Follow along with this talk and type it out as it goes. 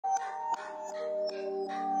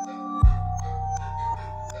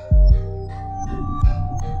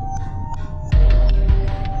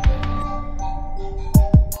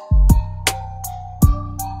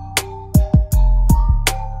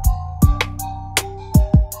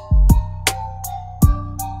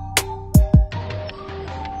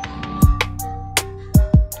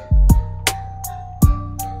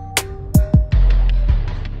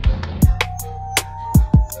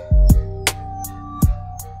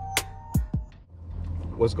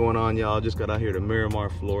What's going on, y'all? Just got out here to Miramar,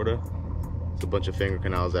 Florida. It's a bunch of finger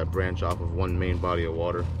canals that branch off of one main body of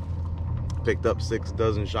water. Picked up 6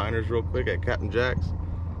 dozen shiners real quick at Captain Jack's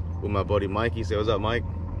with my buddy Mikey. Say what's up, Mike.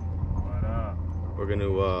 What up? We're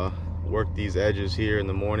gonna work these edges here in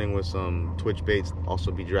the morning with some twitch baits.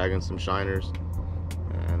 Also be dragging some shiners,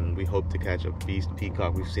 and we hope to catch a beast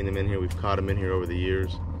peacock. We've seen him in here, we've caught him in here over the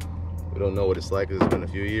years. We don't know what it's like because it's been a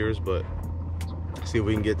few years, but see if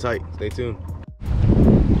we can get tight. Stay tuned.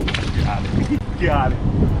 Got it. Got it.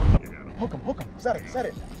 Hook him, set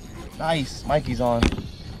it. Nice, Mikey's on.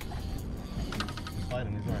 Slide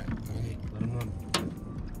him, he's all right. Let him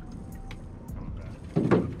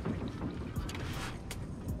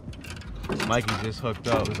run. Mikey just hooked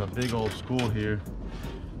up. There's a big old school here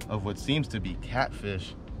of what seems to be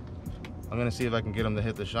catfish. I'm gonna see if I can get him to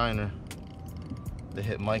hit the shiner, to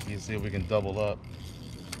hit Mikey, and see if we can double up.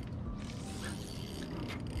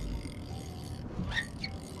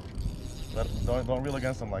 Don't reel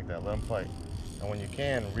against him like that. Let him fight. And when you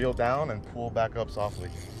can, reel down and pull back up softly.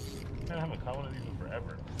 I haven't caught one of these in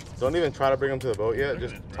forever. Don't even try to bring him to the boat yet.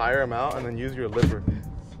 Just tire him out and then use your lipper.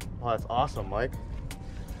 Oh, that's awesome, Mike.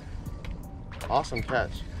 Awesome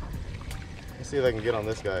catch. Let's see if I can get on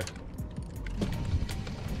this guy.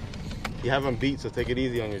 You have him beat, so take it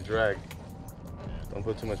easy on your drag. Don't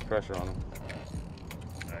put too much pressure on him.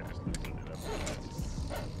 I just loosened it up.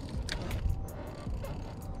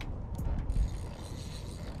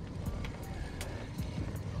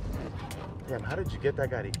 Damn, how did you get that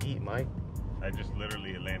guy to eat, Mike? I just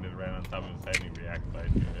literally landed right on top of his head and he reacted by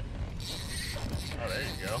shooting it. Oh, there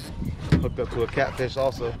you go. Hooked up to a catfish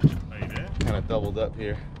also. Oh, you did? Kind of doubled up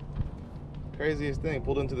here. Craziest thing,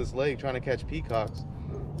 pulled into this lake trying to catch peacocks.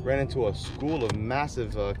 Ran into a school of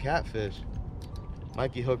massive catfish.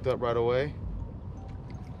 Mikey hooked up right away.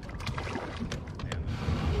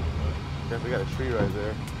 Definitely got a tree right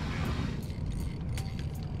there.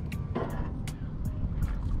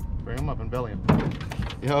 Bring him up and belly him.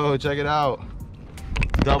 Yo, check it out.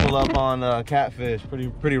 Double up on catfish.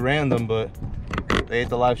 Pretty random, but they ate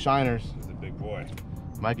the live shiners. This is a big boy.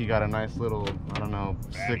 Mikey got a nice little, I don't know,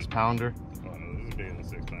 6-pounder. Oh no, this is bigger than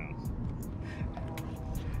 6 pounds.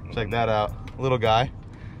 Check that out. Little guy.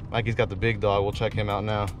 Mikey's got the big dog. We'll check him out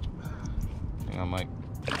now. Hang on, Mike.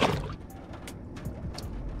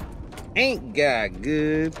 Ain't got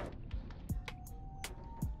good.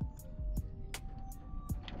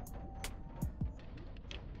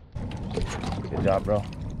 Good job, bro.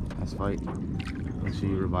 Nice fight. Make sure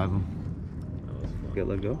you revive him. Get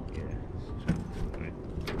let go? Yeah.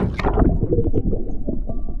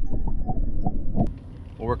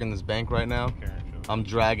 We're working this bank right now. I'm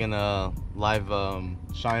dragging a live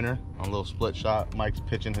shiner on a little split shot. Mike's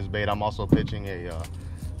pitching his bait. I'm also pitching a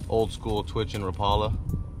old school twitch and Rapala.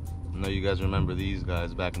 I know you guys remember these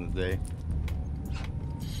guys back in the day.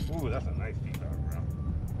 Ooh, that's a nice peacock, bro.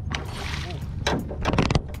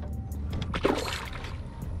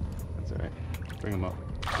 That's all right. Bring him up.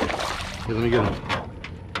 Here, let me get him.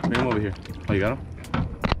 Bring him over here. Oh, you got him?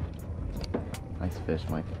 Nice fish,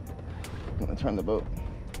 Mike. I'm gonna turn the boat.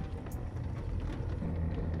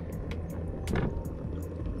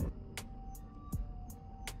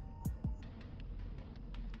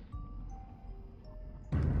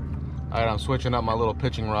 All right, I'm switching up my little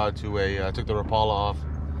pitching rod to I took the Rapala off,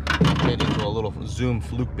 made it into a little Zoom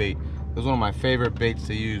fluke bait. This is one of my favorite baits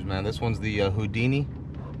to use, man. This one's the Houdini.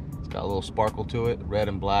 It's got a little sparkle to it, red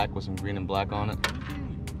and black with some green and black on it.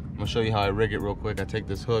 I'm gonna show you how I rig it real quick. I take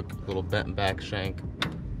this hook, little bent back shank,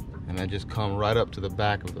 and I just come right up to the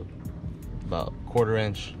back of the, about 1/4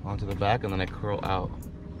 inch onto the back, and then I curl out.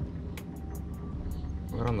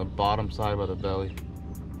 Right on the bottom side by the belly.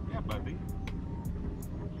 Yeah, buddy.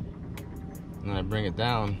 And then I bring it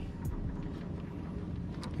down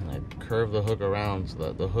and I curve the hook around so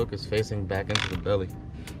that the hook is facing back into the belly.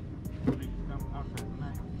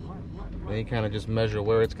 Then you kind of just measure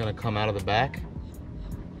where it's going to come out of the back.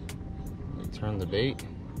 You turn the bait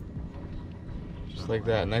just like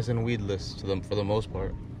that, nice and weedless for the most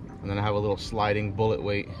part. And then I have a little sliding bullet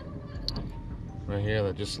weight right here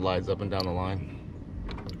that just slides up and down the line.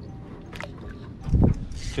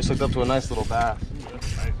 Just hooked up to a nice little bass.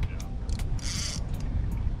 That's nice, Joe.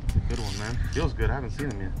 Good one, man. Feels good. I haven't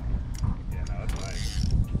seen him yet. Yeah, no, that's nice.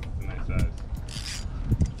 It's a nice size.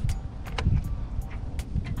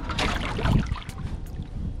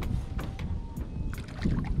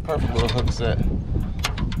 Perfect little hook set.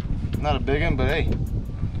 Not a big one, but hey.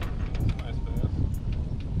 Nice bass.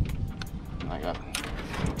 I got it.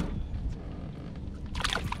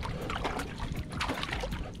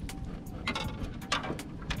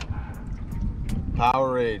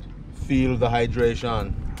 Powerade. feel the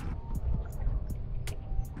hydration.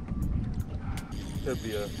 Could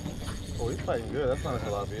be a. Oh, he's fighting good. That's not a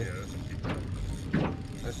tilapia.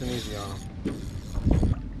 Nice and easy on him.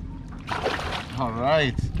 All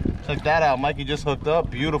right, check that out. Mikey just hooked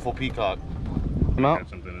up. Beautiful peacock. Come out.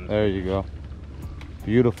 There you go.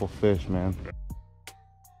 Beautiful fish, man.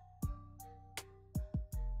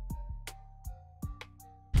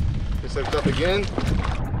 Just hooked up again.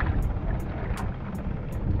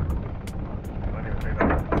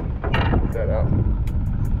 Check that out.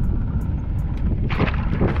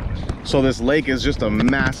 So this lake is just a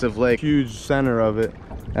massive lake, huge center of it.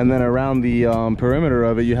 And then around the perimeter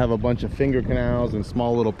of it, you have a bunch of finger canals and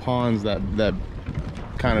small little ponds that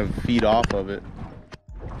kind of feed off of it.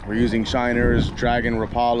 We're using shiners, dragging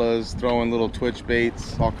rapalas, throwing little twitch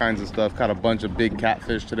baits, all kinds of stuff. Caught a bunch of big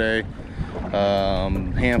catfish today.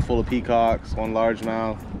 Handful of peacocks, one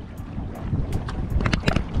largemouth.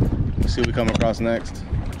 Let's see what we come across next.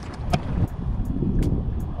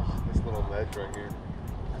 Oh, this little ledge right here.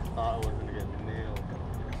 I thought I was gonna get nailed.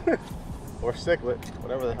 Or cichlid,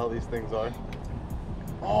 whatever the hell these things are.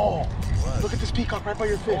 Oh, what? Look at this peacock right by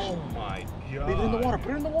your fish. Oh my god. Leave it in the water,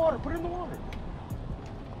 put it in the water, put it in the water.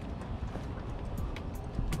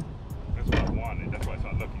 That's what I wanted. That's why I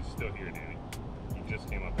thought, look, he's still here, Danny. He just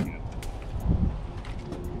came up again.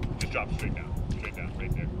 Just drop straight down, right there.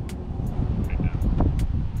 Straight down. Look at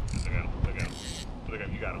him, look at him. Look at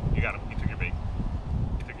him, you got him. He took your bait.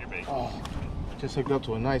 Oh, just hooked up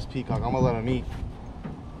to a nice peacock. I'm gonna let him eat.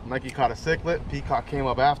 Mikey caught a cichlid, peacock came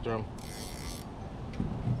up after him.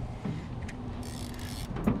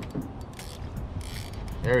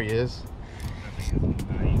 There he is. That thing is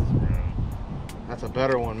nice, bro. That's a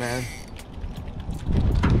better one, man.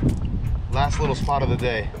 Last little spot of the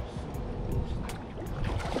day.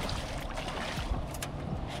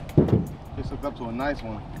 Just hooked up to a nice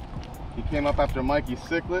one. He came up after Mikey's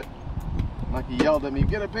cichlid. Mikey yelled at me,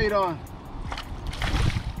 "Get a bait on."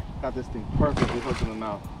 Got this thing perfectly hooked in the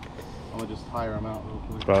mouth. I'm gonna just tire him out real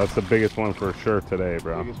quick. Bro, that's the biggest one for sure today,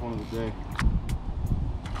 bro. Biggest one of the day.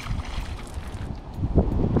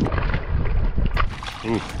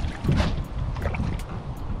 Oof.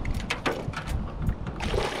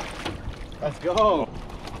 Let's go.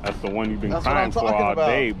 That's the one you've been That's what crying I'm for talking all about.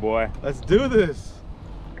 day, boy. Let's do this.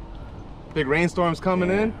 Big rainstorm's coming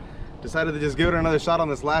in. Decided to just give it another shot on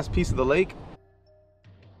this last piece of the lake.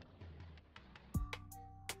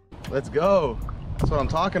 Let's go. That's what I'm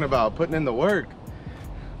talking about, putting in the work.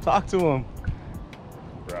 Talk to him.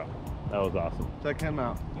 Bro, that was awesome. Check him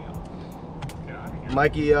out. Get out of here.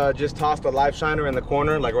 Mikey just tossed a live shiner in the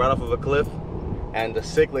corner, like right off of a cliff, and the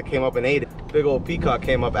cichlid came up and ate it. Big old peacock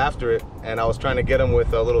came up after it, and I was trying to get him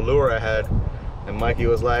with a little lure I had, and Mikey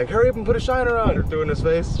was like, "Hurry up and put a shiner on," or threw it in his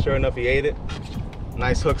face. Sure enough, he ate it.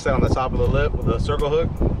 Nice hook set on the top of the lip with a circle hook.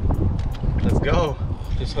 Let's go.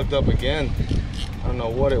 Just hooked up again. I don't know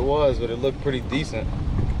what it was, but it looked pretty decent.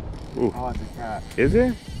 Ooh. Oh, it's a cat. Is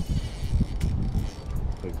it?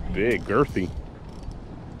 It's big, girthy.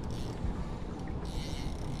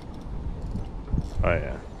 Oh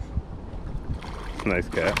yeah. Nice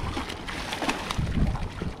cat.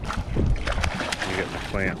 You got the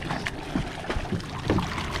clamps.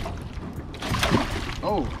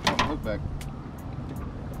 Oh, hook back.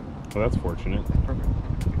 Well, that's fortunate. Perfect.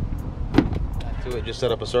 Back to it, just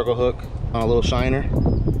set up a circle hook on a little shiner.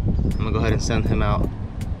 I'm gonna go ahead and send him out.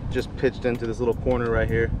 Just pitched into this little corner right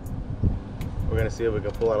here. We're gonna see if we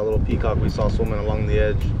can pull out a little peacock we saw swimming along the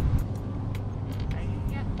edge.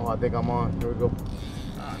 Oh, I think I'm on. Here we go.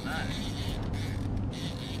 Oh, nice.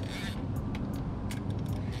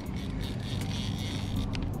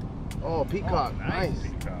 Oh, peacock. Oh, nice.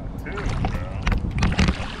 Peacock too, bro.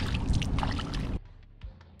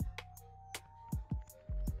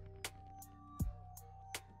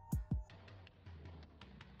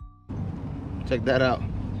 Check that out.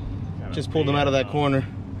 Just pulled him out of that corner.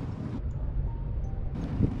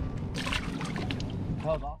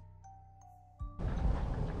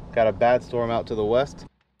 Got a bad storm out to the west.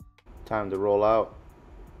 Time to roll out.